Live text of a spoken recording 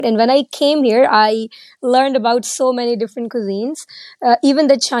And when I came here, I learned about so many different cuisines. Even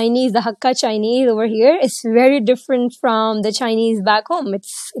the Chinese, the Hakka Chinese over here is very different from the Chinese back home.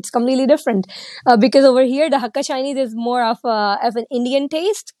 It's completely different because over here the Hakka Chinese is more of an Indian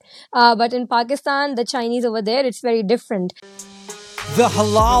taste, but in Pakistan the Chinese over there it's very different. The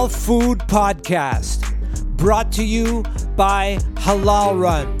Halal Food Podcast, brought to you by Halal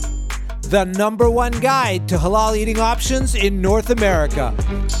Run, the #1 guide to halal eating options in North America.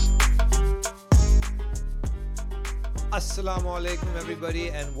 Assalamu alaikum, everybody,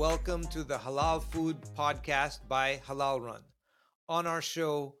 and welcome to the Halal Food Podcast by Halal Run. On our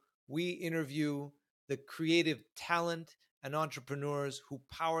show, we interview the creative talent and entrepreneurs who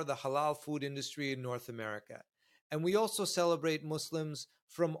power the halal food industry in North America. And we also celebrate Muslims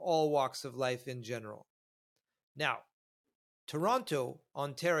from all walks of life in general. Now, Toronto,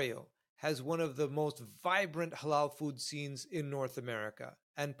 Ontario, has one of the most vibrant halal food scenes in North America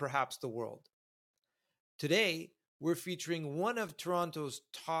and perhaps the world. Today, we're featuring one of Toronto's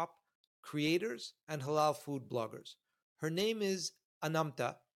top creators and halal food bloggers. Her name is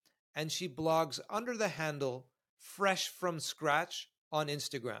Anumta, and she blogs under the handle Fresh From Scratch on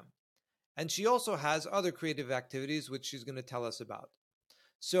Instagram. And she also has other creative activities, which she's going to tell us about.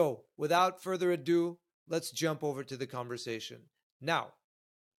 So, without further ado, let's jump over to the conversation. Now,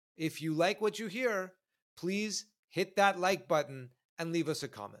 if you like what you hear, please hit that like button and leave us a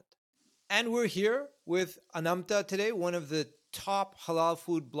comment. And we're here with Anumta today, one of the top halal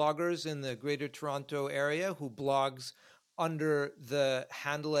food bloggers in the Greater Toronto area, who blogs under the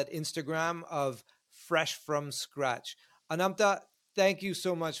handle at Instagram of Fresh From Scratch. Anumta, thank you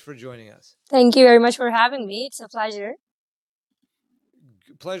so much for joining us. Thank you very much for having me. It's a pleasure.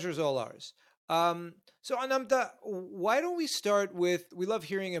 Pleasure's all ours. So Anumta, why don't we start with, we love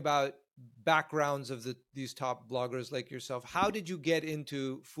hearing about backgrounds of these top bloggers like yourself. How did you get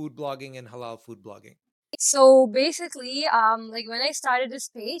into food blogging and halal food blogging? So basically, like when I started this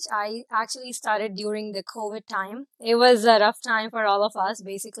page, I actually started during the COVID time. It was a rough time for all of us,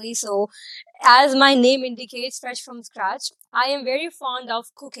 basically. So as my name indicates, Fresh From Scratch, I am very fond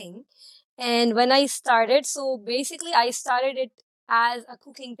of cooking. And when I started, so basically I started it as a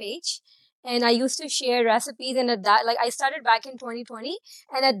cooking page. And I used to share recipes, and at that, like I started back in 2020,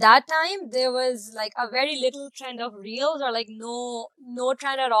 and at that time there was like a very little trend of reels, or like no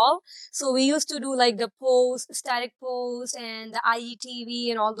trend at all. So we used to do like the post, static post, and the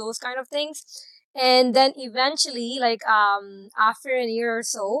IGTV and all those kind of things. And then eventually, like after a year or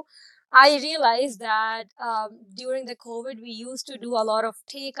so, I realized that during the COVID, we used to do a lot of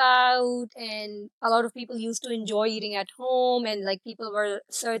takeout, and a lot of people used to enjoy eating at home, and like people were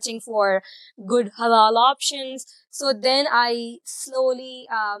searching for good halal options. So then I slowly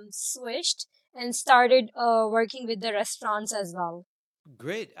switched and started working with the restaurants as well.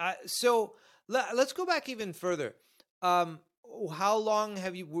 Great. So let's go back even further. How long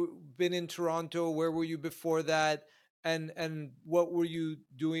have you been in Toronto? Where were you before that? And what were you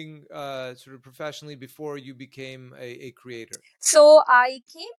doing sort of professionally before you became a creator? So I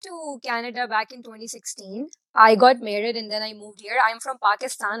came to Canada back in 2016. I got married and then I moved here. I'm from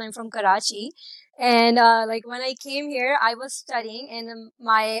Pakistan. I'm from Karachi. And like when I came here, I was studying, and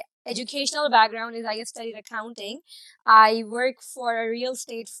my educational background is I studied accounting. I work for a real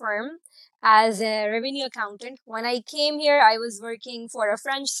estate firm as a revenue accountant. When I came here, I was working for a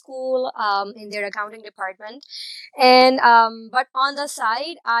French school in their accounting department. And but on the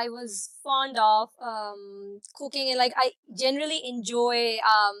side, I was fond of cooking, and like I generally enjoy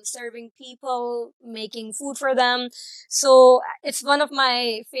serving people, making food for them. So it's one of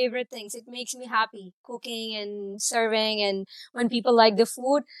my favorite things. It makes me happy, cooking and serving, and when people like the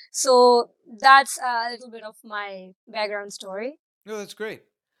food. So that's a little bit of my background story. No, that's great.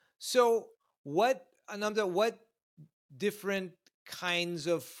 So Anumta, what different kinds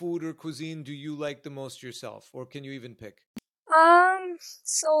of food or cuisine do you like the most yourself, or can you even pick?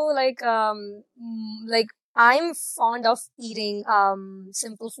 So like I'm fond of eating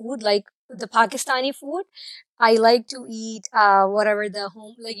simple food, like the Pakistani food. I like to eat whatever the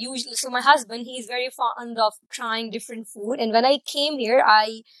home, like usually. So my husband, he's very fond of trying different food, and when I came here,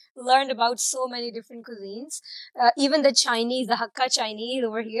 I learned about so many different cuisines. Even the Chinese, the Hakka Chinese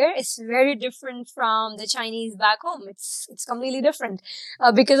over here is very different from the Chinese back home. It's completely different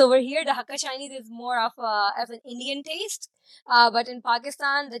because over here the Hakka Chinese is more of an Indian taste. But in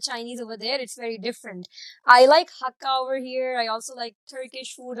Pakistan, the Chinese over there, it's very different. I like Hakka over here. I also like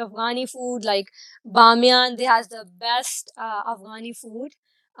Turkish food, Afghani food, like Bamiyan. They has the best Afghani food.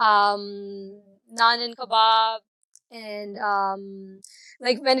 Naan and kebab. And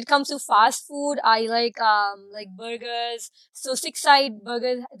like when it comes to fast food, I like burgers. So Six Side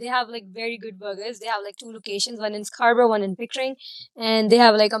Burgers, they have like very good burgers. They have like two locations, one in Scarborough, one in Pickering, and they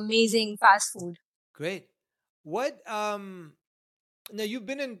have like amazing fast food. Great. What now you've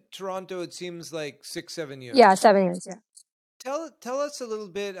been in Toronto, it seems like 6, 7 years. Yeah, 7 years. Yeah. Tell us a little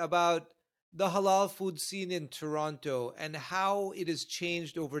bit about the halal food scene in Toronto and how it has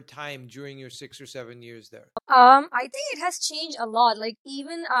changed over time during your 6 or 7 years there. I think it has changed a lot. Like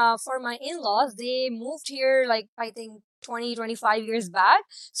even for my in-laws, they moved here like I think 20, 25 years back.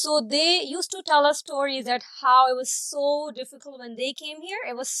 So they used to tell us stories that how it was so difficult when they came here.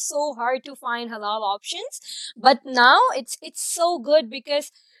 It was so hard to find halal options. But now it's so good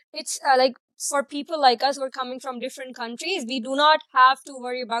because it's like for people like us who are coming from different countries, we do not have to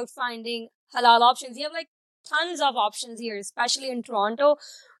worry about finding halal options. We have like tons of options here, especially in Toronto.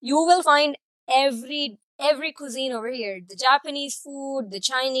 You will find every cuisine over here, the Japanese food, the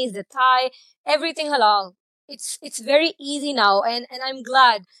Chinese, the Thai, everything halal. It's very easy now, and I'm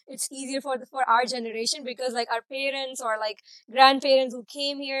glad it's easier for our generation, because like our parents or like grandparents who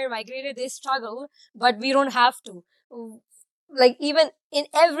came here migrated, they struggle, but we don't have to. Like even in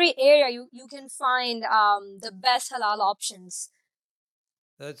every area, you can find the best halal options.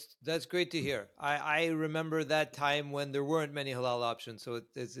 That's great to hear. I remember that time when there weren't many halal options, so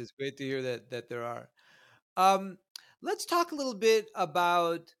it's great to hear that there are. Um, let's talk a little bit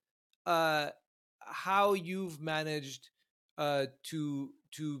about uh, how you've managed to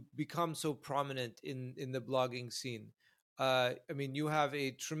become so prominent in the blogging scene. I mean, you have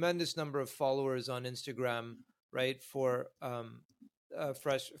a tremendous number of followers on Instagram, right? For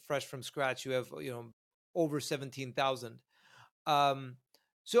fresh from scratch, you have over 17,000. Um,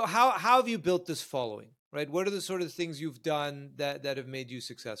 so how have you built this following? Right? What are the sort of things you've done that have made you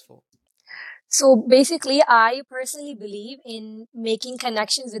successful? So basically, I personally believe in making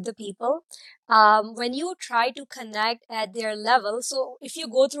connections with the people. When you try to connect at their level, so if you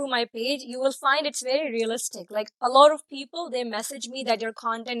go through my page, you will find it's very realistic. Like a lot of people, they message me that your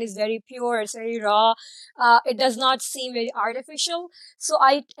content is very pure, it's very raw, it does not seem very artificial. So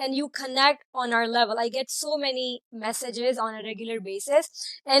and you connect on our level. I get so many messages on a regular basis,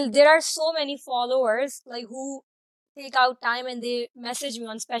 and there are so many followers like who take out time and they message me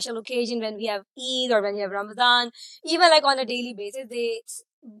on special occasion when we have Eid or when we have Ramadan. Even like on a daily basis, they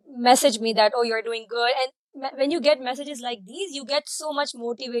message me that, oh, you're doing good. And when you get messages like these, you get so much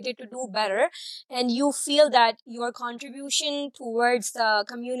motivated to do better, and you feel that your contribution towards the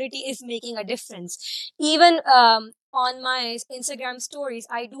community is making a difference. Even on my Instagram stories,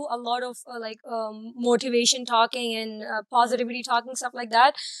 I do a lot of motivation talking and positivity talking, stuff like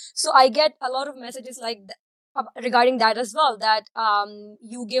that. So I get a lot of messages like regarding that as well, that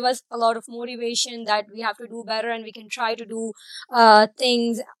you give us a lot of motivation that we have to do better and we can try to do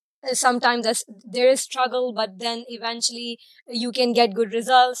things. Sometimes there is struggle, but then eventually you can get good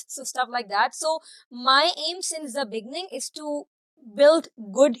results, so stuff like that. So my aim since the beginning is to build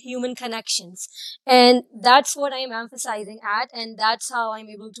good human connections, and that's what I'm emphasizing at, and that's how I'm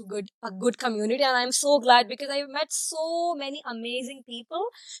able to good a good community. And I'm so glad because I've met so many amazing people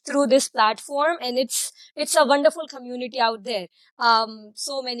through this platform, and it's a wonderful community out there.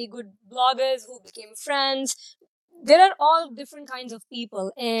 So many good bloggers who became friends. There are all different kinds of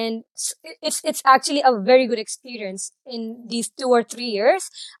people, and it's actually a very good experience in these 2 or 3 years.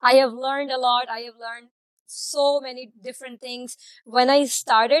 I have learned a lot. I have learned so many different things. When I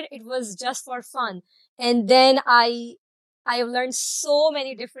started, it was just for fun, and then I have learned so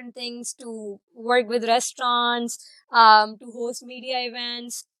many different things to work with restaurants, to host media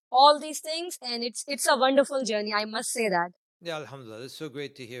events, all these things, and it's a wonderful journey. I must say that. Yeah, Alhamdulillah. It's so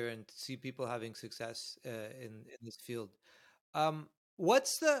great to hear and to see people having success in this field.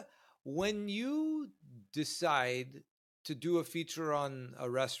 What's the when you decide to do a feature on a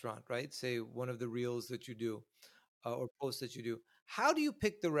restaurant, right? Say one of the reels that you do or posts that you do. How do you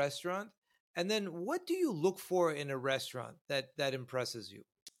pick the restaurant? And then what do you look for in a restaurant that impresses you?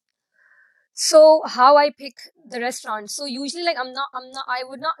 So how I pick the restaurant. So usually like I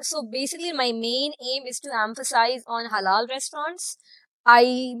would not, so basically my main aim is to emphasize on halal restaurants.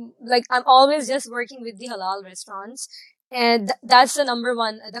 I'm always just working with the halal restaurants. And that's the number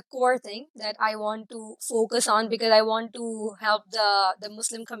one, the core thing that I want to focus on, because I want to help the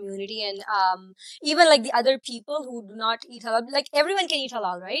Muslim community, and even like the other people who do not eat halal. Like everyone can eat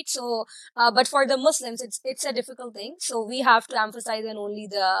halal, right? So but for the Muslims, it's a difficult thing. So we have to emphasize on only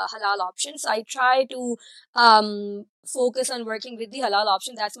the halal options. I try to focus on working with the halal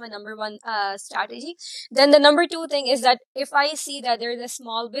option. That's my number one strategy. Then the number two thing is that if I see that there is a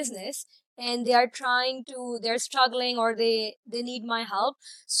small business and they're struggling, or they need my help.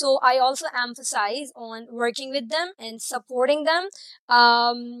 So I also emphasize on working with them and supporting them,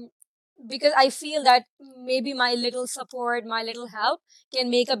 um, because I feel that maybe my little support, my little help can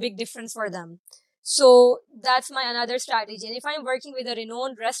make a big difference for them. So that's my another strategy. And if I'm working with a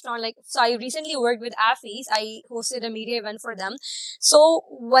renowned restaurant, like, so I recently worked with Affy's, I hosted a media event for them. So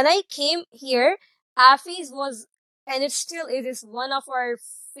when I came here, Affy's was, and it still is one of our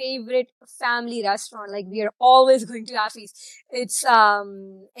favorite family restaurant. Like, we are always going to Affy's. It's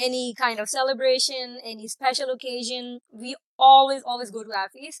any kind of celebration, any special occasion, we always go to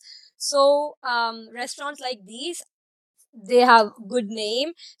Affy's. So restaurants like these, they have good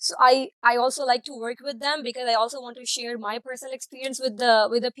name. So I also like to work with them, because I also want to share my personal experience with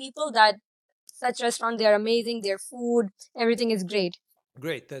the people, that such restaurant, they're amazing, their food, everything is great.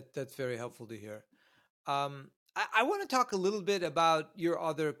 Great. That's very helpful to hear. I want to talk a little bit about your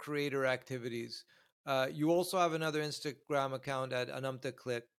other creator activities. You also have another Instagram account at Anumta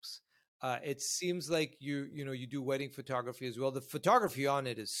Clips. It seems like you do wedding photography as well. The photography on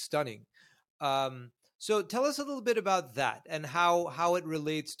it is stunning. So tell us a little bit about that and how it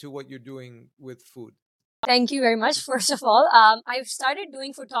relates to what you're doing with food. Thank you very much. First of all, I've started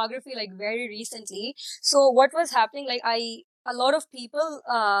doing photography like very recently. So what was happening, like, a lot of people,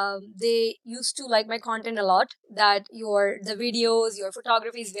 they used to like my content a lot, that the videos, your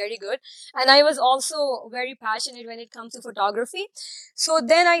photography is very good. And I was also very passionate when it comes to photography. So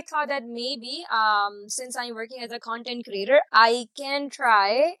then I thought that maybe, since I'm working as a content creator, I can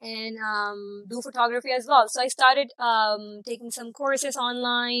try and, do photography as well. So I started, taking some courses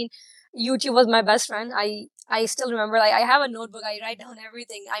online. YouTube was my best friend. I still remember, like, I have a notebook. I write down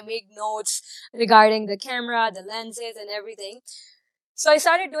everything. I make notes regarding the camera, the lenses, and everything. So I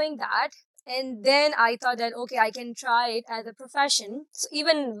started doing that. And then I thought that, okay, I can try it as a profession. So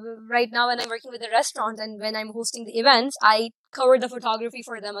even right now, when I'm working with a restaurant and when I'm hosting the events, I cover the photography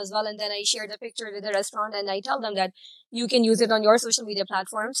for them as well. And then I share the picture with the restaurant, and I tell them that you can use it on your social media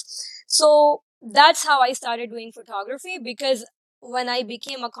platforms. So that's how I started doing photography, because when I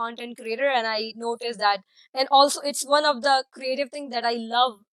became a content creator, and I noticed that, and also it's one of the creative things that I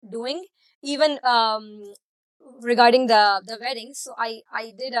love doing, even regarding the wedding. So I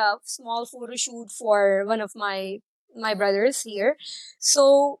did a small photo shoot for one of my brothers here.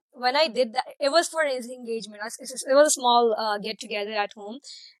 So when I did that, it was for his engagement. It was a small get together at home,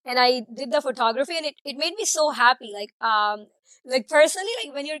 and I did the photography, and it made me so happy. Like personally,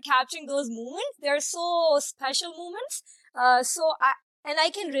 like, when you're capturing those moments, they're so special moments. So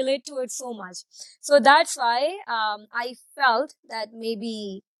I can relate to it so much. So that's why I felt that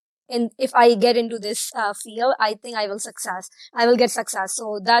maybe, if I get into this field, I think I will get success.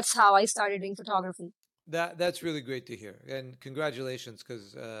 So that's how I started doing photography. That's really great to hear, and congratulations,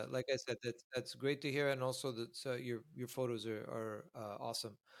 because like I said, that's great to hear, and also that your photos are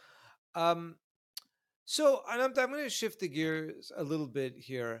awesome. Um, so I'm going to shift the gears a little bit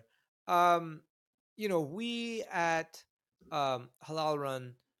here. Um, we at Halal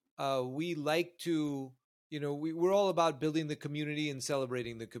Run, we like to, we're all about building the community and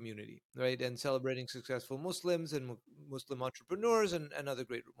celebrating the community, right? And celebrating successful Muslims and Muslim entrepreneurs and other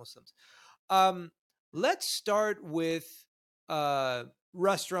great Muslims. Um, let's start with uh,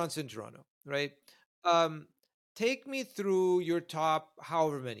 restaurants in Toronto, right? Um, take me through your top,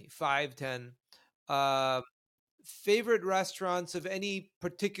 however many, five, 10, uh, favorite restaurants of any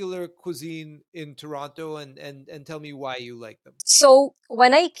particular cuisine in Toronto, and tell me why you like them. So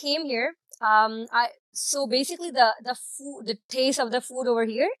when I came here, I so basically the food, the taste of the food over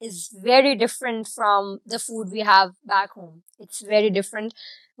here is very different from the food we have back home. It's very different.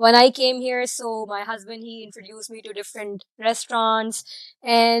 When I came here, so my husband, he introduced me to different restaurants,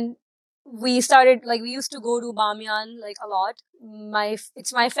 and we used to go to Bamyan like a lot.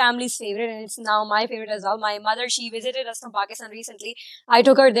 It's my family's favorite, and it's now my favorite as well. My mother, she visited us from Pakistan recently. I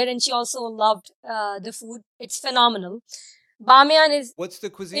took her there, and she also loved the food. It's phenomenal. Bamiyan is What's the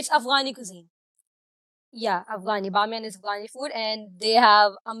cuisine? it's Afghani cuisine. Yeah, Afghani. Bamiyan is Afghani food, and they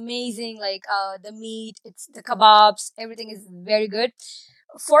have amazing, like, the meat, it's the kebabs, everything is very good.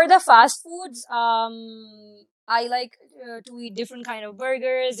 For the fast foods, I like to eat different kind of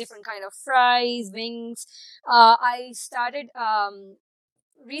burgers, different kind of fries, wings. I started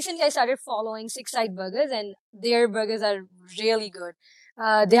recently I started following Six Side Burgers, and their burgers are really good.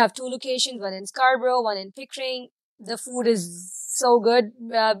 They have two locations, one in Scarborough, one in Pickering. The food is so good,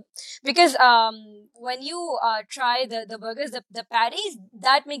 because when you try the burgers, the patties,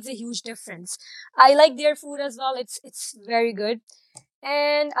 that makes a huge difference. I like their food as well. It's very good.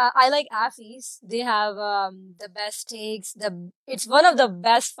 And I like Affy's. They have the best steaks. It's one of the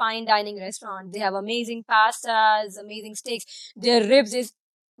best fine dining restaurants. They have amazing pastas, amazing steaks. Their ribs is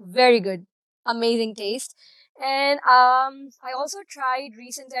very good, amazing taste. And I also tried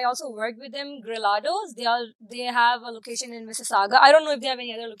recently. I also worked with them. Grillados. They have a location in Mississauga. I don't know if they have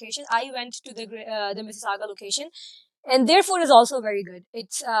any other location. I went to the Mississauga location, and their food is also very good.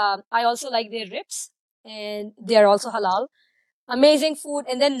 It's I also like their ribs, and they are also halal. Amazing food.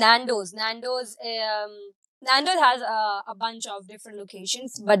 And then Nando's has a bunch of different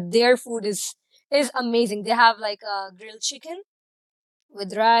locations, but their food is amazing. They have like a grilled chicken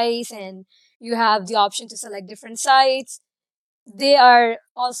with rice, and you have the option to select different sides. They are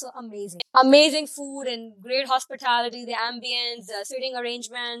also amazing food and great hospitality. The ambience, the sitting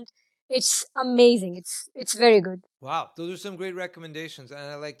arrangement, it's amazing. It's very good. Wow, those are some great recommendations. And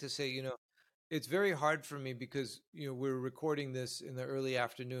I like to say, it's very hard for me because we're recording this in the early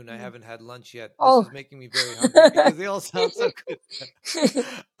afternoon. I Mm. haven't had lunch yet. This Oh. is making me very hungry because they all sound so good.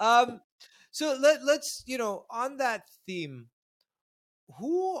 um, so let's on that theme,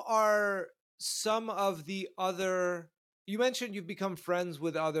 who are some of the other? You mentioned you've become friends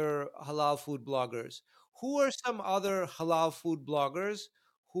with other halal food bloggers. Who are some other halal food bloggers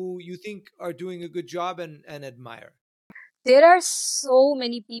who you think are doing a good job and admire? There are so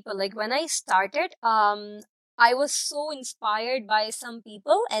many people. Like when I started, I was so inspired by some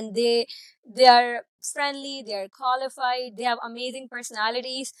people, and they are friendly, they are qualified, they have amazing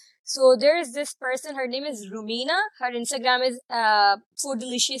personalities. So there is this person, her name is Rumina. Her Instagram is Food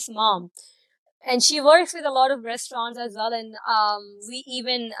Delicious Mom, and she works with a lot of restaurants as well, and we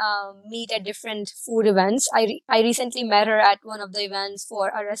even meet at different food events. I recently met her at one of the events for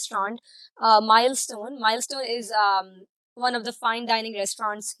a restaurant, Milestone is one of the fine dining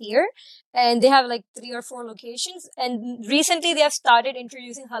restaurants here, and they have like 3 or 4 locations, and recently they have started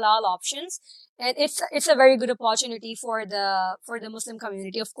introducing halal options, and it's a very good opportunity for the Muslim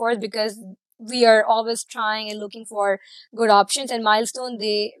community, of course, because we are always trying and looking for good options. And Milestone,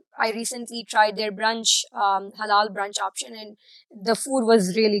 they I recently tried their brunch, halal brunch option, and the food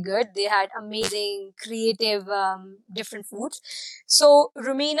was really good. They had amazing, creative, different foods. So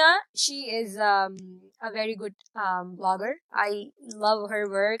Rumina, she is a very good blogger. I love her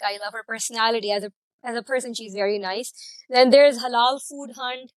work. I love her personality as a person. She's very nice. Then there's Halal Food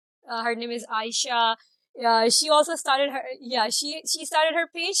Hunt. Her name is Aisha. She also started her she started her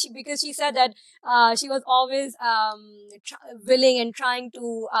page because she said that she was always willing and trying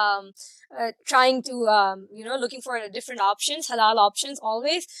to looking for different options, halal options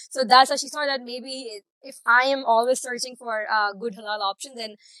always. So that's why she thought that maybe if I am always searching for good halal option,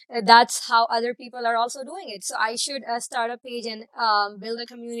 then that's how other people are also doing it. So I should start a page and build a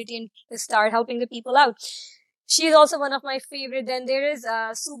community and start helping the people out. She's also one of my favorite. Then there is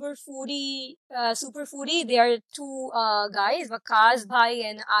Super Foodie. They are two guys, Vakaz Bhai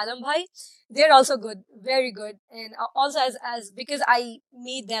and Alam Bhai. They're also good, very good. And also as because I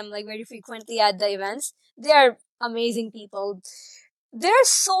meet them like very frequently at the events, they are amazing people. There are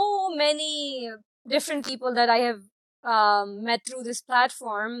so many different people that I have met through this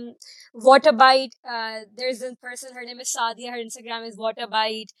platform. Waterbite, there's a person, her name is Sadia, her Instagram is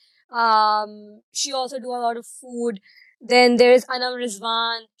Waterbite. She also do a lot of food. Then there's Anam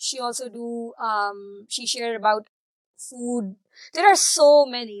Rizwan. She also do, she shared about food. There are so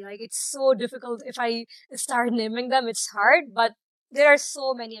many, like it's so difficult. If I start naming them, it's hard, but there are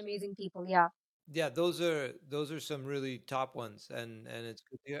so many amazing people. Yeah. Yeah, those are some really top ones, and it's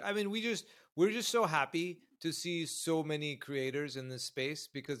good to hear. I mean, we're just so happy to see so many creators in this space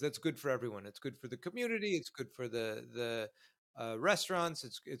because that's good for everyone. It's good for the community. It's good for the restaurants.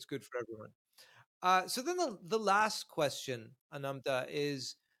 It's good for everyone. So then the last question, Anamta,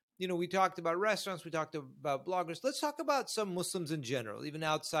 is we talked about restaurants, we talked about bloggers. Let's talk about some Muslims in general, even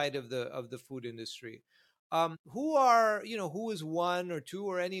outside of the food industry. Who is one or two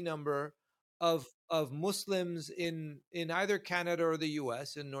or any number of Muslims in either Canada or the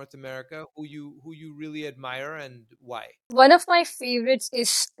U.S. in North America who you really admire and why? One of my favorites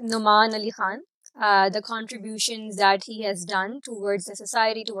is Noman Ali Khan. The contributions that he has done towards the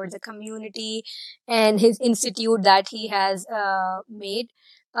society, towards the community, and his institute that he has made.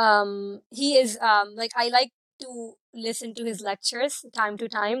 He is like I like to listen to his lectures time to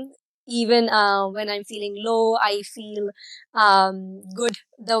time. Even when I'm feeling low, I feel good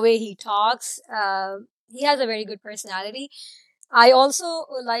the way he talks. He has a very good personality. I also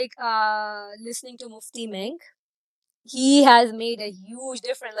like listening to Mufti Menk. He has made a huge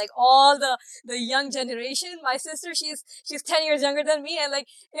difference. Like all the young generation, my sister, she's 10 years younger than me, and like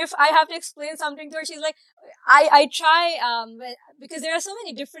if I have to explain something to her, she's like, I try because there are so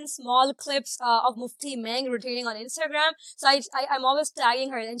many different small clips of Mufti Meng rotating on Instagram. So I'm always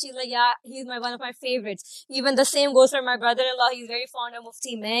tagging her, and she's like, "Yeah, he's my one of my favorites." Even the same goes for my brother-in-law. He's very fond of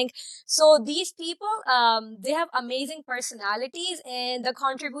Mufti Meng. So these people, they have amazing personalities and the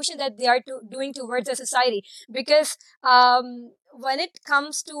contribution that they are doing towards the society. Because when it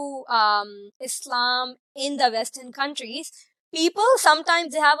comes to Islam in the Western countries, people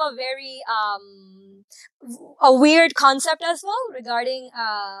sometimes they have a very a weird concept as well regarding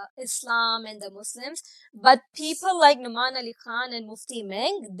Islam and the Muslims. But people like Numan Ali Khan and Mufti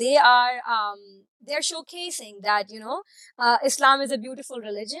Meng, they're showcasing that Islam is a beautiful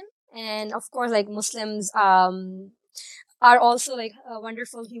religion, and of course, like Muslims are also like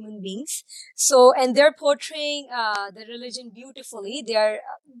wonderful human beings. So, and they're portraying the religion beautifully.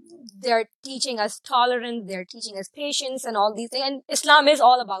 They're teaching us tolerance. They're teaching us patience and all these things. And Islam is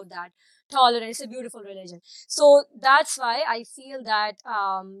all about that tolerance. It's a beautiful religion. So that's why I feel that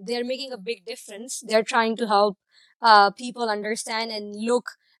they're making a big difference. They're trying to help people understand and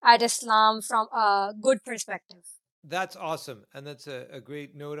look at Islam from a good perspective. That's awesome. And that's a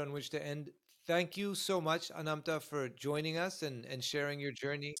great note on which to end. Thank you so much, Anamta, for joining us and sharing your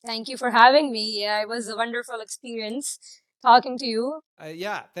journey. Thank you for having me. Yeah, it was a wonderful experience talking to you.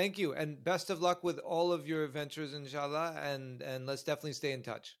 Yeah, thank you. And best of luck with all of your ventures, inshallah. And let's definitely stay in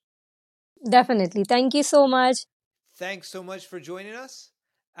touch. Definitely. Thank you so much. Thanks so much for joining us.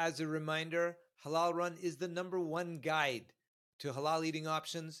 As a reminder, Halal Run is the number one guide to halal eating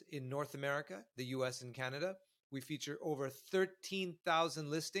options in North America, the US, and Canada. We feature over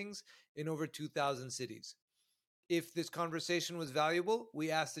 13,000 listings in over 2,000 cities. If this conversation was valuable, we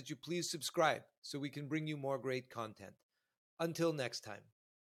ask that you please subscribe so we can bring you more great content. Until next time.